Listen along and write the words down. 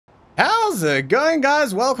How's it going,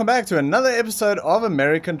 guys? Welcome back to another episode of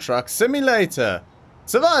American Truck Simulator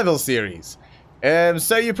Survival Series.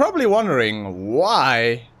 So you're probably wondering,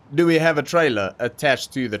 why do we have a trailer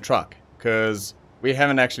attached to the truck? Because we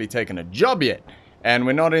haven't actually taken a job yet, and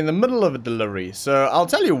we're not in the middle of a delivery. So I'll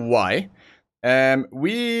tell you why.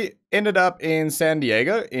 We ended up in San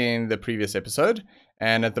Diego in the previous episode,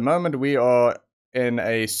 and at the moment we are in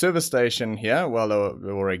a service station here, well,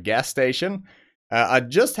 or a gas station. I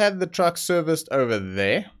just had the truck serviced over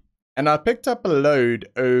there, and I picked up a load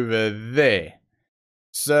over there.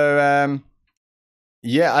 So,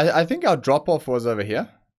 yeah, I think our drop-off was over here,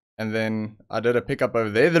 and then I did a pickup over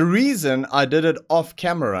there. The reason I did it off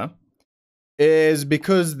camera is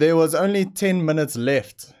because there was only 10 minutes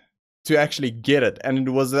left to actually get it, and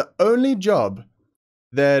it was the only job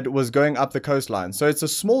that was going up the coastline. So it's a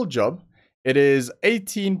small job. It is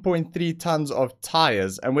 18.3 tons of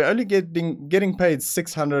tires, and we're only getting paid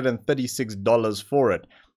 $636 for it.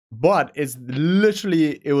 But it's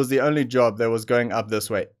literally, it was the only job that was going up this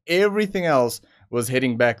way. Everything else was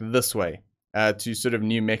heading back this way to sort of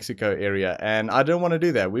New Mexico area, and I don't want to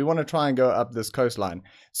do that. We want to try and go up this coastline.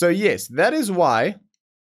 So yes, that is why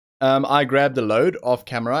I grabbed the load off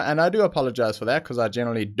camera, and I do apologize for that because I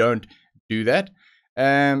generally don't do that.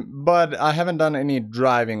 But I haven't done any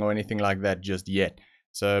driving or anything like that just yet.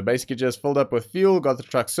 So basically just filled up with fuel, got the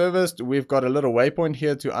truck serviced. We've got a little waypoint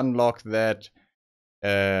here to unlock that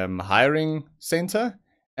hiring center.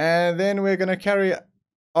 And then we're going to carry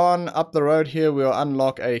on up the road here. We'll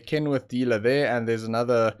unlock a Kenworth dealer there. And there's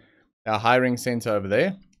another hiring center over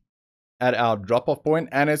there at our drop-off point.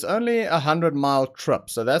 And it's only a 100-mile trip.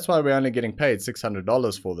 So that's why we're only getting paid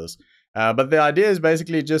 $600 for this. But the idea is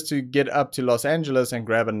basically just to get up to Los Angeles and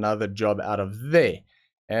grab another job out of there.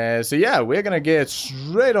 So yeah, we're going to get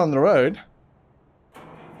straight on the road.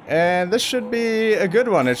 And this should be a good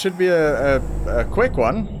one. It should be a quick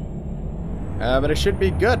one. But it should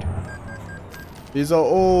be good. These are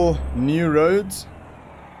all new roads.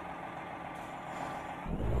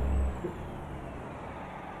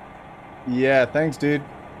 Yeah, thanks, dude.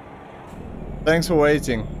 Thanks for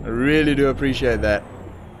waiting. I really do appreciate that.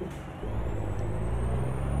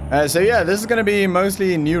 So yeah, this is going to be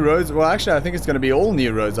mostly new roads. Well, actually, I think it's going to be all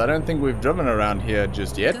new roads. I don't think we've driven around here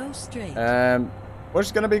just yet. Go straight. Which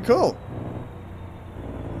is going to be cool.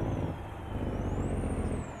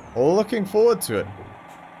 Looking forward to it.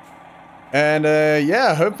 And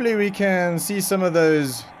yeah, hopefully we can see some of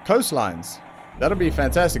those coastlines. That'll be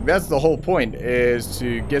fantastic. That's the whole point, is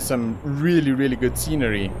to get some really, really good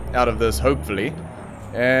scenery out of this, hopefully.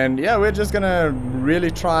 And yeah, we're just gonna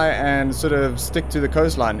really try and sort of stick to the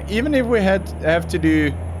coastline. Even if we have to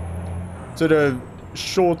do sort of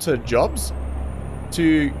shorter jobs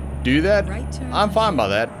to do that, I'm fine by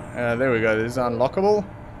that. There we go. This is unlockable.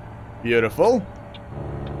 Beautiful.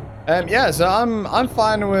 Yeah, so I'm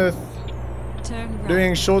fine with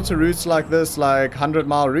doing shorter routes like this, like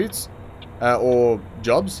 100-mile routes, or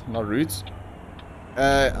jobs, not routes.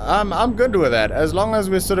 I'm good with that, as long as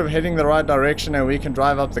we're sort of heading the right direction and we can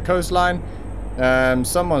drive up the coastline.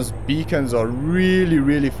 Someone's beacons are really,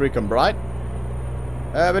 really freaking bright.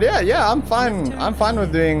 But yeah, I'm fine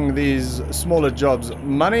with doing these smaller jobs.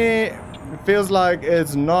 Money feels like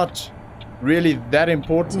it's not really that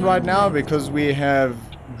important right now, because we have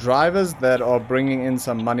drivers that are bringing in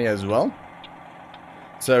some money as well.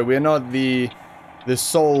 So we're not the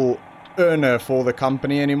sole earner for the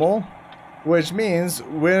company anymore. Which means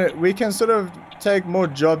we can sort of take more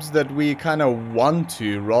jobs that we kind of want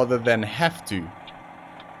to rather than have to.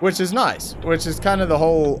 Which is nice. Which is kind of the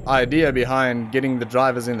whole idea behind getting the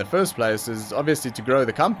drivers in the first place, is obviously to grow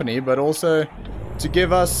the company, but also to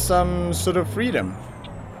give us some sort of freedom.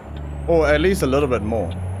 Or at least a little bit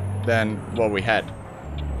more than what we had.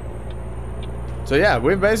 So yeah,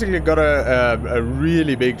 we've basically got a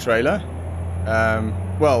really big trailer.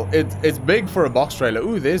 Well, it's big for a box trailer.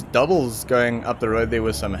 Ooh, there's doubles going up the road there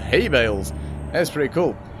with some hay bales. That's pretty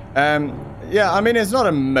cool. Yeah, I mean, it's not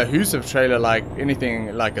a massive trailer like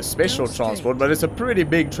anything like a special transport, but it's a pretty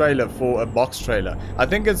big trailer for a box trailer. I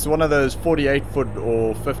think it's one of those 48-foot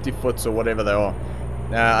or 50-foots or whatever they are.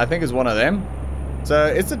 I think it's one of them. So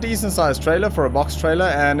it's a decent sized trailer for a box trailer,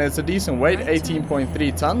 and it's a decent weight,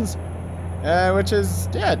 18.3 tons. Which is,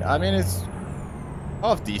 yeah, I mean, it's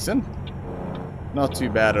half decent. Not too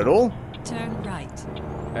bad at all. Turn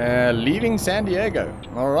right. Leaving San Diego.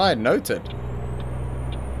 Alright, noted.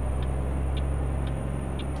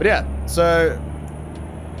 But yeah, so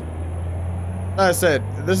like I said,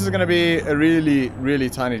 this is going to be a really, really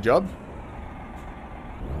tiny job.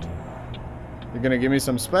 You're going to give me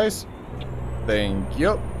some space? Thank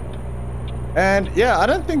you. And yeah, I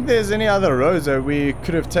don't think there's any other roads that we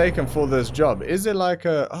could have taken for this job. Is there like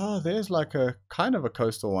a... Oh, there's like a kind of a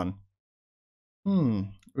coastal one.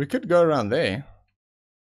 We could go around there.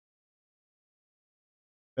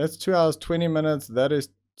 That's 2 hours 20 minutes. That is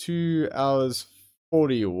 2 hours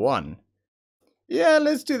 41. Yeah,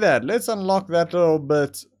 let's do that. Let's unlock that little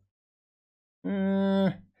bit.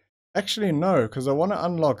 Actually, no, because I want to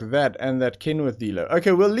unlock that and that Kenworth dealer.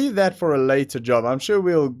 Okay, we'll leave that for a later job. I'm sure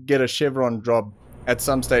we'll get a Chevron job at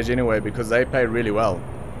some stage anyway, because they pay really well.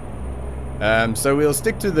 So we'll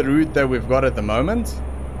stick to the route that we've got at the moment.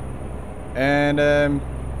 And,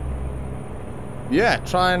 yeah,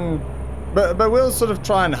 try and... But we'll sort of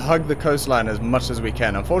try and hug the coastline as much as we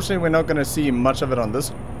can. Unfortunately, we're not going to see much of it on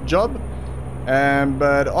this job.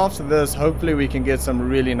 But after this, hopefully we can get some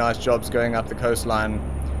really nice jobs going up the coastline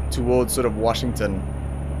towards sort of Washington.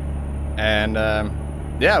 And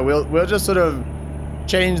yeah, we'll just sort of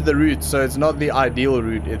change the route so it's not the ideal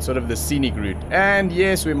route, it's sort of the scenic route. And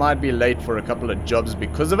yes, we might be late for a couple of jobs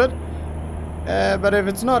because of it. But if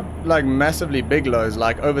it's not like massively big loads,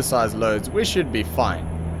 like oversized loads, we should be fine.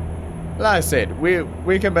 Like I said,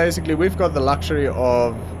 we can basically, we've got the luxury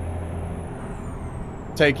of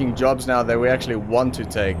taking jobs now that we actually want to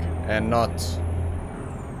take and not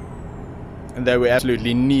that we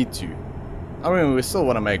absolutely need to. I mean, we still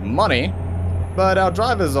want to make money, but our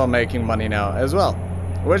drivers are making money now as well,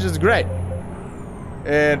 which is great.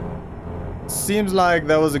 It seems like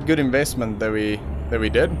that was a good investment that we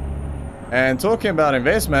did. And talking about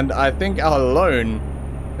investment, I think our loan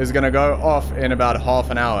is going to go off in about half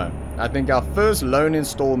an hour. I think our first loan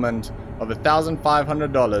installment of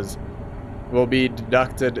 $1,500 will be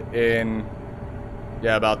deducted in,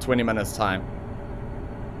 yeah, about 20 minutes time.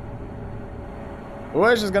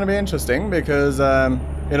 Which is going to be interesting because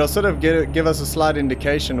it'll sort of give us a slight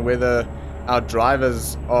indication whether our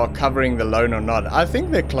drivers are covering the loan or not. I think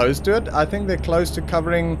they're close to it. I think they're close to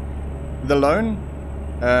covering the loan.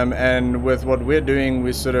 And with what we're doing,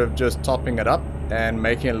 we're sort of just topping it up and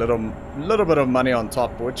making a little bit of money on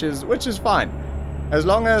top, which is fine. As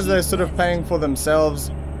long as they're sort of paying for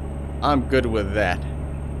themselves, I'm good with that.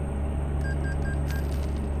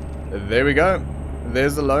 There we go.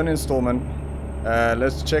 There's the loan installment.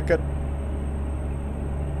 Let's check it.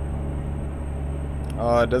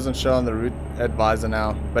 Oh, it doesn't show on the route advisor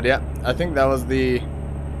now. But yeah, I think that was the...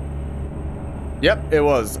 Yep, it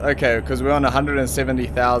was. Okay, because we're on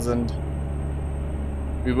 170,000.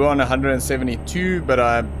 We were on 172, but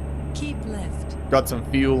I keep left. Got some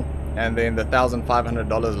fuel, and then the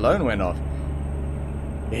 $1,500 loan went off.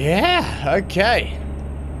 Yeah, okay.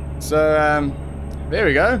 So, there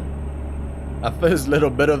we go. Our first little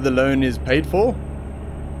bit of the loan is paid for,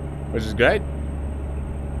 which is great.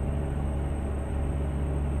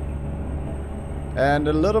 And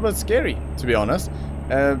a little bit scary, to be honest.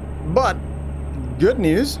 But good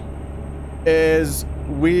news is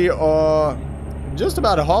we are just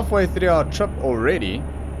about halfway through our trip already,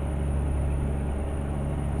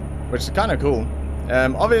 which is kind of cool.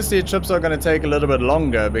 Obviously trips are going to take a little bit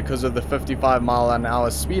longer because of the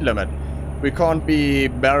 55-mile-an-hour speed limit. We can't be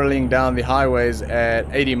barreling down the highways at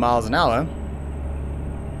 80 miles an hour,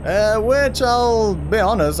 which I'll be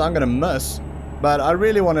honest, I'm going to miss. But I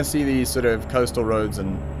really want to see these sort of coastal roads,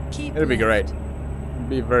 and it'll be great. It'll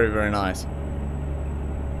be very, very nice.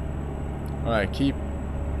 Alright, keep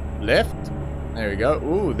left. There we go.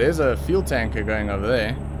 Ooh, there's a fuel tanker going over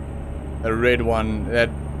there. A red one. That,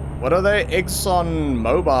 what are they? Exxon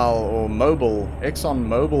Mobil or Mobil. Exxon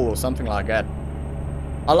Mobil or something like that.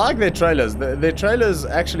 I like their trailers. Their trailers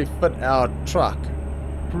actually fit our truck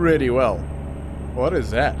pretty well. What is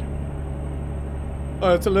that?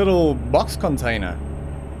 Oh, it's a little box container.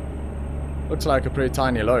 Looks like a pretty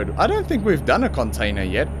tiny load. I don't think we've done a container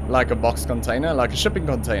yet. Like a box container, like a shipping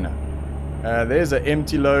container. There's an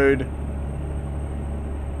empty load.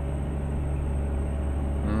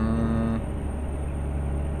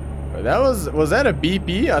 That was that a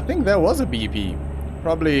BP? I think that was a BP.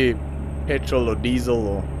 Probably petrol or diesel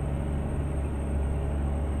or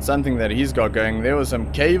something that he's got going. There were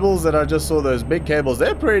some cables that I just saw, those big cables.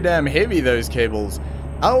 They're pretty damn heavy, those cables.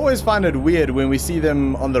 I always find it weird when we see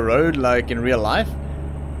them on the road, like in real life.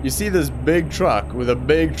 You see this big truck with a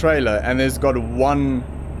big trailer and there's got one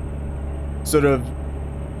sort of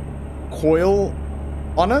coil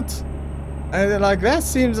on it. And they're like, that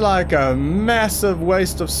seems like a massive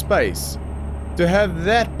waste of space. To have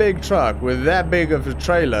that big truck with that big of a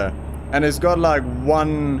trailer and it's got like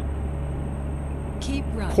one keep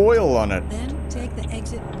right. Coil on it. Then take the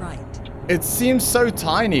exit right. It seems so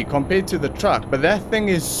tiny compared to the truck, but that thing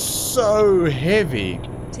is so heavy.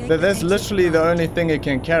 Take the That's exit literally the right. only thing it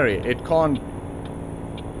can carry. It can't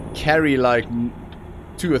carry like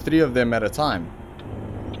 2 or 3 of them at a time.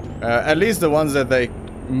 At least the ones that they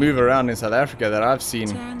move around in South Africa that I've seen.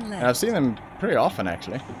 Turn And I've left. seen them pretty often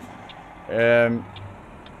actually.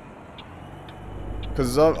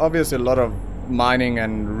 Because there's obviously a lot of mining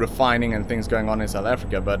and refining and things going on in South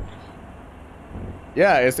Africa, but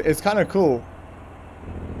yeah, it's kind of cool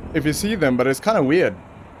if you see them, but it's kind of weird.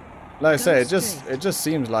 Like I Go say, straight. it just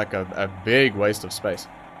seems like a big waste of space.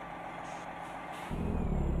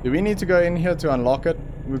 Do we need to go in here to unlock it?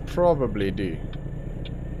 We probably do.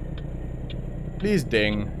 Please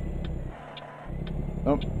ding.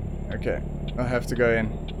 Oh, okay. I have to go in.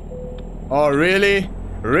 Oh, really?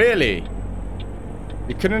 Really?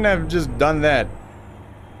 You couldn't have just done that.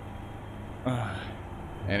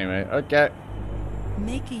 Anyway, okay.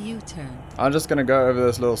 Make a U-turn. I'm just gonna go over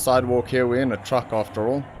this little sidewalk here. We're in a truck after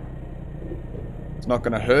all. It's not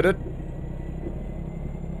gonna hurt it.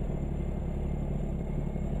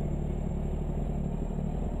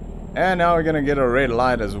 And now we're gonna get a red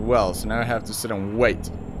light as well. So now I have to sit and wait.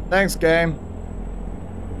 Thanks, game.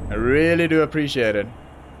 I really do appreciate it.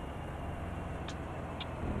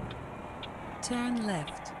 Turn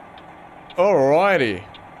left. Alrighty.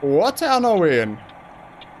 What town are we in?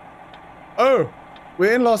 Oh,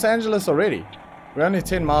 we're in Los Angeles already. We're only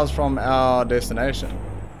 10 miles from our destination.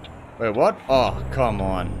 Wait, what? Oh, come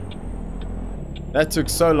on. That took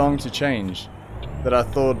so long to change that I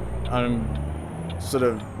thought I'm sort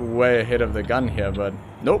of way ahead of the gun here, but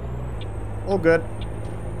nope. All good.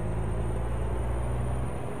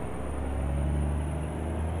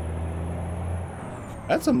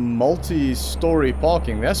 That's a multi-story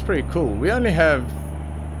parking. That's pretty cool. We only have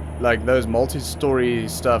like those multi-story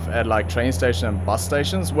stuff at like train station and bus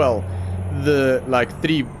stations. Well, the like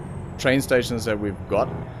 3 train stations that we've got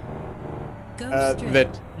Go straight.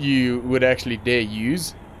 that you would actually dare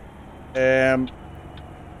use.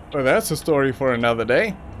 Well, that's a story for another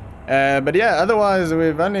day. But yeah, otherwise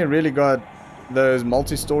we've only really got those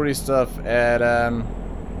multi-story stuff at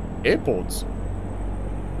airports.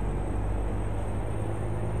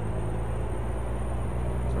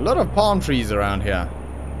 A lot of palm trees around here.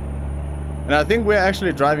 And I think we're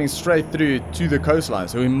actually driving straight through to the coastline,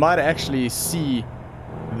 so we might actually see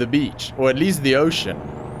the beach, or at least the ocean.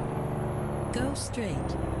 Go straight.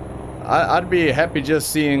 I'd be happy just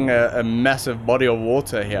seeing a massive body of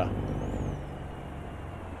water here.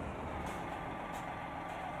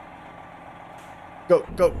 Go,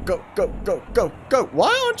 go, go, go, go, go, go.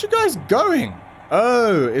 Why aren't you guys going?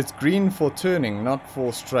 Oh, it's green for turning, not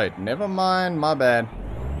for straight. Never mind, my bad.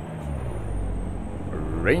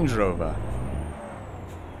 Range Rover.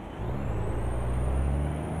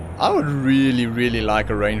 I would really, really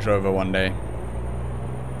like a Range Rover one day.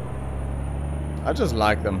 I just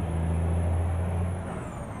like them.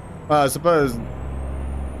 Well, I suppose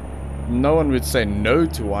no one would say no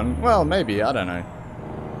to one. Well, maybe, I don't know.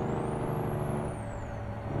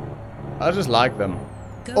 I just like them.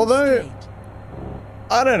 Go Although, straight.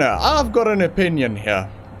 I don't know, I've got an opinion here.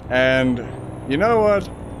 And you know what?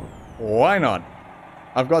 Why not?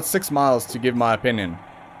 I've got 6 miles to give my opinion.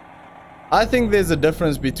 I think there's a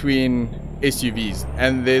difference between SUVs,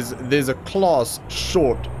 and there's a class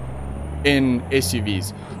short in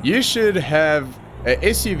SUVs. You should have a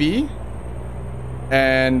SUV,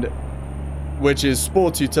 and which is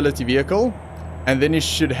sports utility vehicle, and then you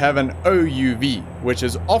should have an OUV, which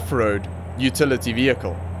is off-road utility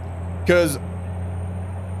vehicle. Because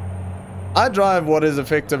I drive what is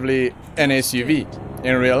effectively an SUV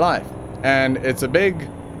in real life. And it's a big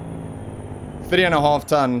 3.5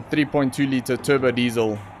 ton, 3.2 liter turbo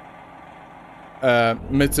diesel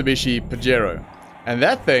Mitsubishi Pajero. And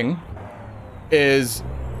that thing is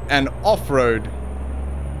an off-road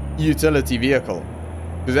utility vehicle.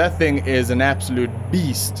 Because that thing is an absolute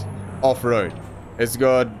beast off-road. It's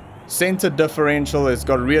got center differential, it's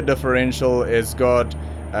got rear differential, it's got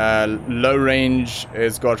low range,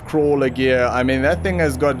 it's got crawler gear. I mean, that thing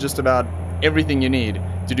has got just about everything you need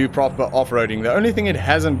to do proper off-roading. The only thing it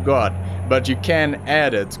hasn't got, but you can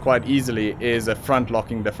add it quite easily, is a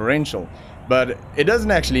front-locking differential. But it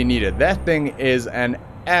doesn't actually need it. That thing is an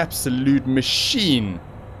absolute machine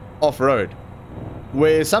off-road.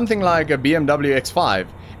 Where something like a BMW X5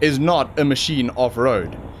 is not a machine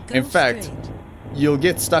off-road. Go In fact, straight. you'll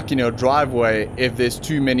get stuck in your driveway if there's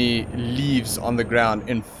too many leaves on the ground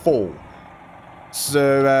in fall.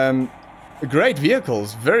 So, great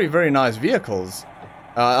vehicles, very, very nice vehicles.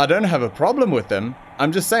 I don't have a problem with them.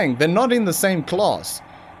 I'm just saying, they're not in the same class.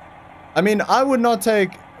 I mean, I would not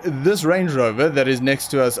take this Range Rover that is next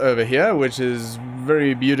to us over here, which is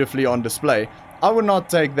very beautifully on display. I would not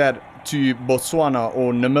take that to Botswana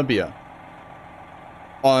or Namibia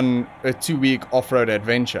on a 2-week off-road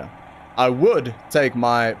adventure. I would take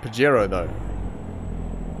my Pajero though.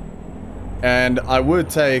 And I would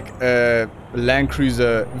take a Land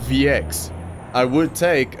Cruiser VX. I would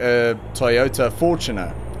take a Toyota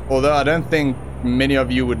Fortuner. Although I don't think many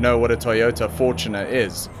of you would know what a Toyota Fortuner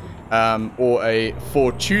is. Or a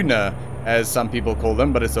Fortuner, as some people call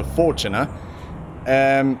them, but it's a Fortuner.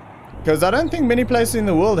 Because I don't think many places in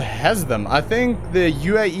the world has them. I think the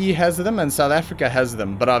UAE has them and South Africa has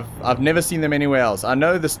them, but I've never seen them anywhere else. I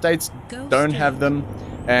know the States don't have them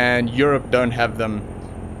and Europe don't have them.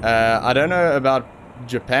 I don't know about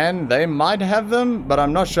Japan. They might have them, but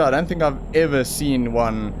I'm not sure. I don't think I've ever seen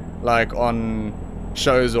one like on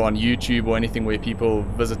shows or on YouTube or anything where people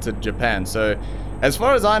visited Japan. So as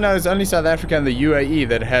far as I know, it's only South Africa and the UAE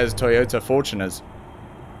that has Toyota Fortuners.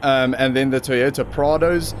 And then the Toyota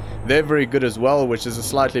Prados, they're very good as well, which is a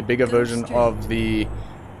slightly bigger version of the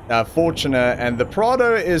Fortuner. And the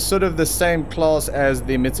Prado is sort of the same class as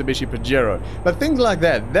the Mitsubishi Pajero. But things like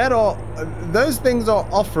that, those things are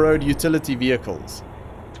off-road utility vehicles.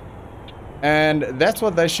 And that's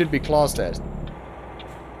what they should be classed as.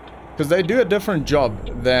 Because they do a different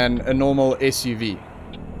job than a normal SUV.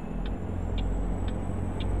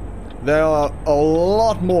 They are a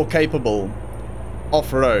lot more capable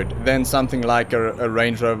off-road than something like a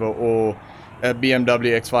Range Rover or a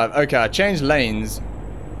BMW X5. Okay, I changed lanes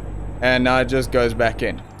and now it just goes back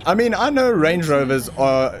in. I mean, I know Range Rovers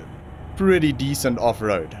are pretty decent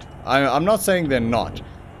off-road. I'm not saying they're not.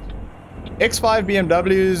 X5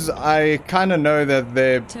 BMWs, I kind of know that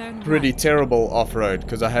they're pretty terrible off-road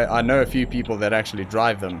because I know a few people that actually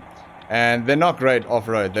drive them. And they're not great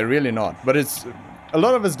off-road, they're really not. But a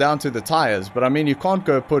lot of it's down to the tires. But I mean, you can't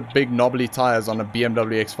go put big knobbly tires on a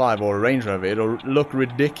BMW X5 or a Range Rover. It'll look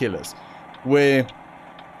ridiculous. Where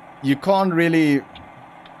you can't really...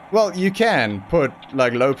 Well, you can put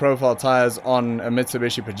like low-profile tires on a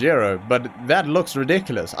Mitsubishi Pajero, but that looks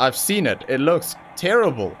ridiculous. I've seen it. It looks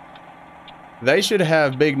terrible. They should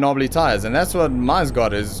have big knobbly tires, and that's what mine's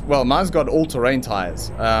got is... Well, mine's got all-terrain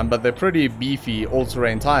tires, but they're pretty beefy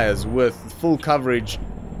all-terrain tires with full coverage,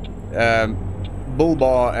 bull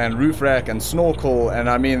bar and roof rack and snorkel, and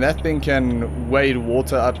I mean that thing can wade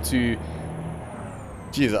water up to...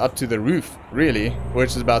 Geez, up to the roof, really, which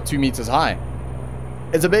is about 2 meters high.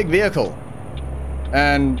 It's a big vehicle.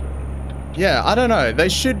 And yeah, I don't know. They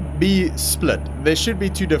should be split. There should be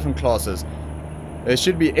two different classes. There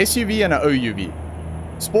should be SUV and an OUV.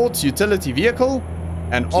 Sports utility vehicle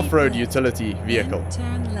and off-road utility vehicle.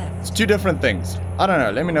 Turn left. It's two different things. I don't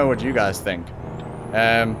know. Let me know what you guys think.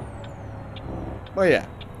 Well, yeah.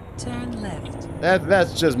 Turn left.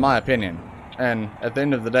 That's just my opinion. And at the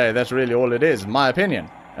end of the day, that's really all it is. My opinion.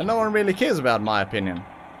 And no one really cares about my opinion.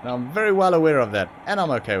 And I'm very well aware of that. And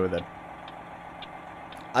I'm okay with it.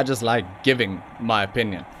 I just like giving my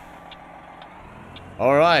opinion.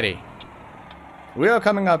 Alrighty. We are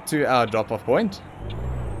coming up to our drop-off point.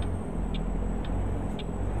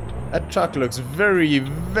 That truck looks very,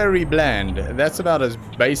 very bland. That's about as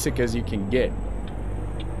basic as you can get.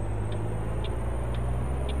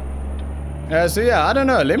 So yeah, I don't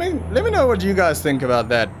know. Let me know what you guys think about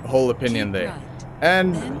that whole opinion there.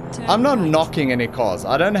 And I'm not knocking any cars.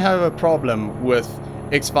 I don't have a problem with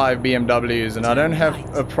X5 BMWs and I don't have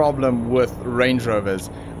a problem with Range Rovers.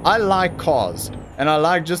 I like cars. And I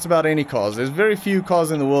like just about any cars. There's very few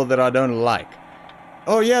cars in the world that I don't like.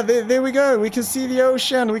 Oh yeah, there we go. We can see the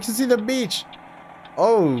ocean. We can see the beach.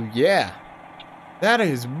 Oh yeah. That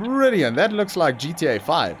is brilliant. That looks like GTA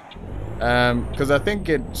 5. Because I think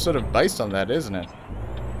it's sort of based on that, isn't it?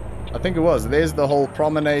 I think it was. There's the whole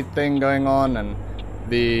promenade thing going on and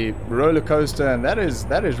the roller coaster, and that is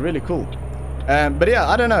really cool. But yeah,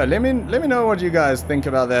 I don't know. Let me know what you guys think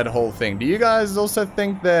about that whole thing. Do you guys also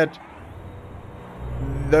think that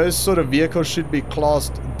those sort of vehicles should be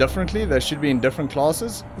classed differently? They should be in different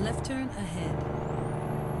classes? Left turn ahead.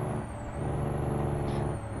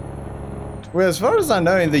 Well, as far as I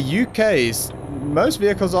know, in the UK, most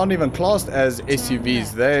vehicles aren't even classed as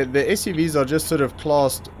SUVs. The SUVs are just sort of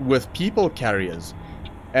classed with people carriers.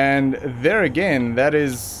 And there again, that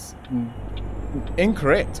is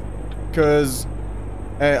incorrect. Because,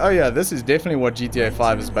 oh yeah, this is definitely what GTA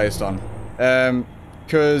 5 is based on.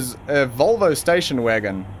 Because a Volvo station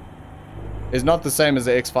wagon is not the same as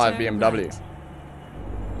the X5 BMW. Right.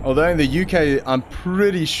 Although in the UK, I'm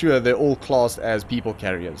pretty sure they're all classed as people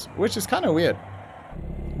carriers, which is kind of weird,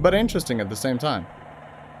 but interesting at the same time.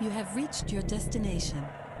 You have reached your destination.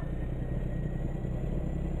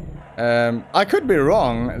 I could be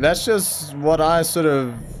wrong. That's just what I sort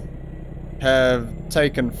of have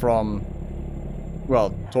taken from,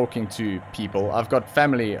 well, talking to people. I've got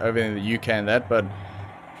family over in the UK and that, but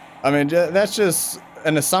I mean, that's just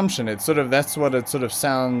an assumption. It's sort of, that's what it sort of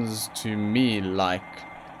sounds to me like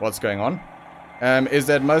what's going on. Is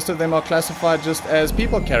that most of them are classified just as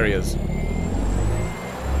people carriers.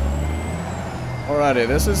 Alrighty,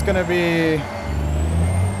 this is gonna be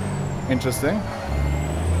interesting.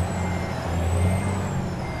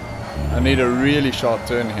 I need a really sharp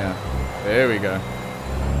turn here. There we go.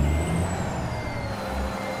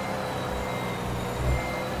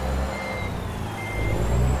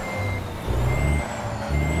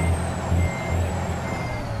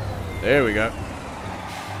 There we go.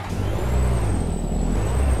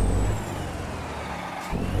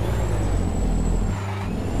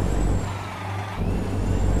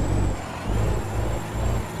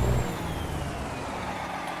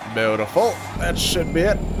 Beautiful. That should be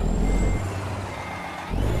it.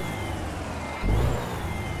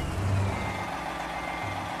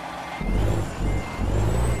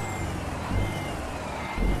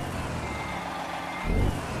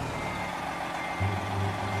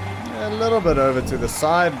 A little bit over to the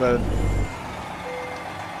side, but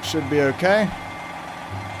should be okay.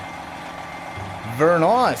 Very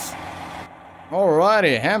nice.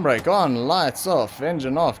 Alrighty, handbrake on, lights off,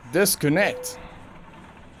 engine off, disconnect.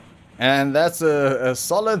 And that's a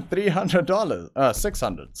solid $300.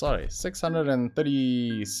 600, sorry.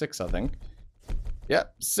 636, I think.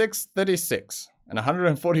 Yep, 636. And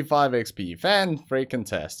 145 XP.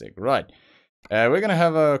 Fan-freaking-tastic. Right. We're going to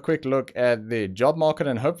have a quick look at the job market,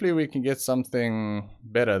 and hopefully we can get something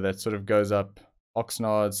better that sort of goes up.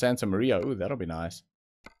 Oxnard, Santa Maria. Ooh, that'll be nice.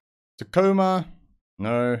 Tacoma.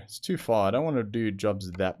 No, it's too far. I don't want to do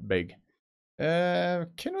jobs that big.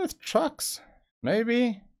 Kenworth Trucks.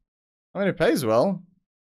 Maybe. I mean, it pays well.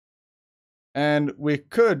 And we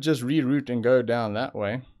could just reroute and go down that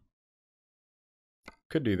way.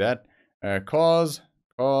 Could do that. Cars.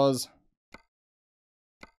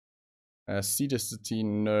 Cedar City,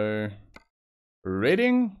 no.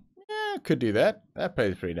 Reading? Yeah, could do that. That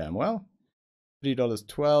pays pretty damn well.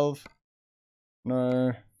 $3.12.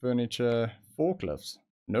 No. Furniture. Forklifts.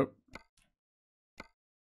 Nope.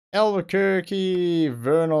 Albuquerque,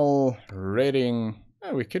 Vernal, Reading.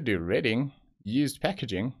 Oh, we could do Reading. Used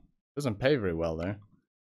packaging. Doesn't pay very well though.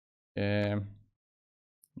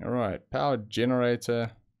 Alright, power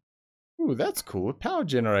generator. Ooh, that's cool. Power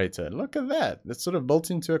generator. Look at that. That's sort of built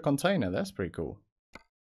into a container. That's pretty cool.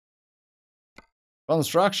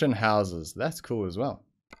 Construction houses. That's cool as well.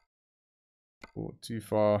 Ooh, too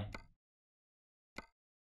far.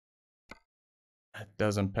 That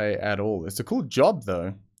doesn't pay at all. It's a cool job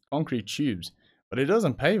though. Concrete tubes. But it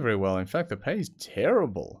doesn't pay very well. In fact, the pay is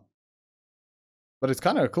terrible. But it's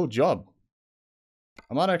kind of a cool job.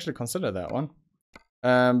 I might actually consider that one.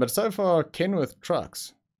 But so far, Kenworth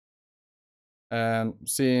Trucks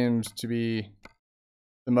seems to be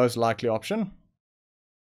the most likely option.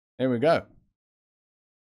 There we go.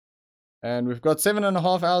 And we've got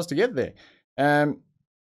 7.5 hours to get there.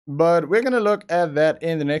 But we're going to look at that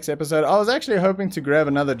in the next episode. I was actually hoping to grab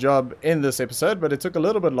another job in this episode, but it took a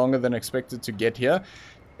little bit longer than expected to get here.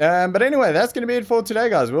 But anyway, that's going to be it for today,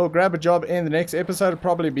 guys. We'll grab a job in the next episode. It'll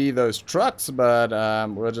probably be those trucks, but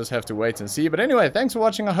we'll just have to wait and see. But anyway, thanks for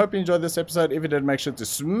watching. I hope you enjoyed this episode. If you did, make sure to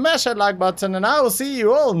smash that like button, and I will see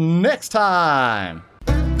you all next time.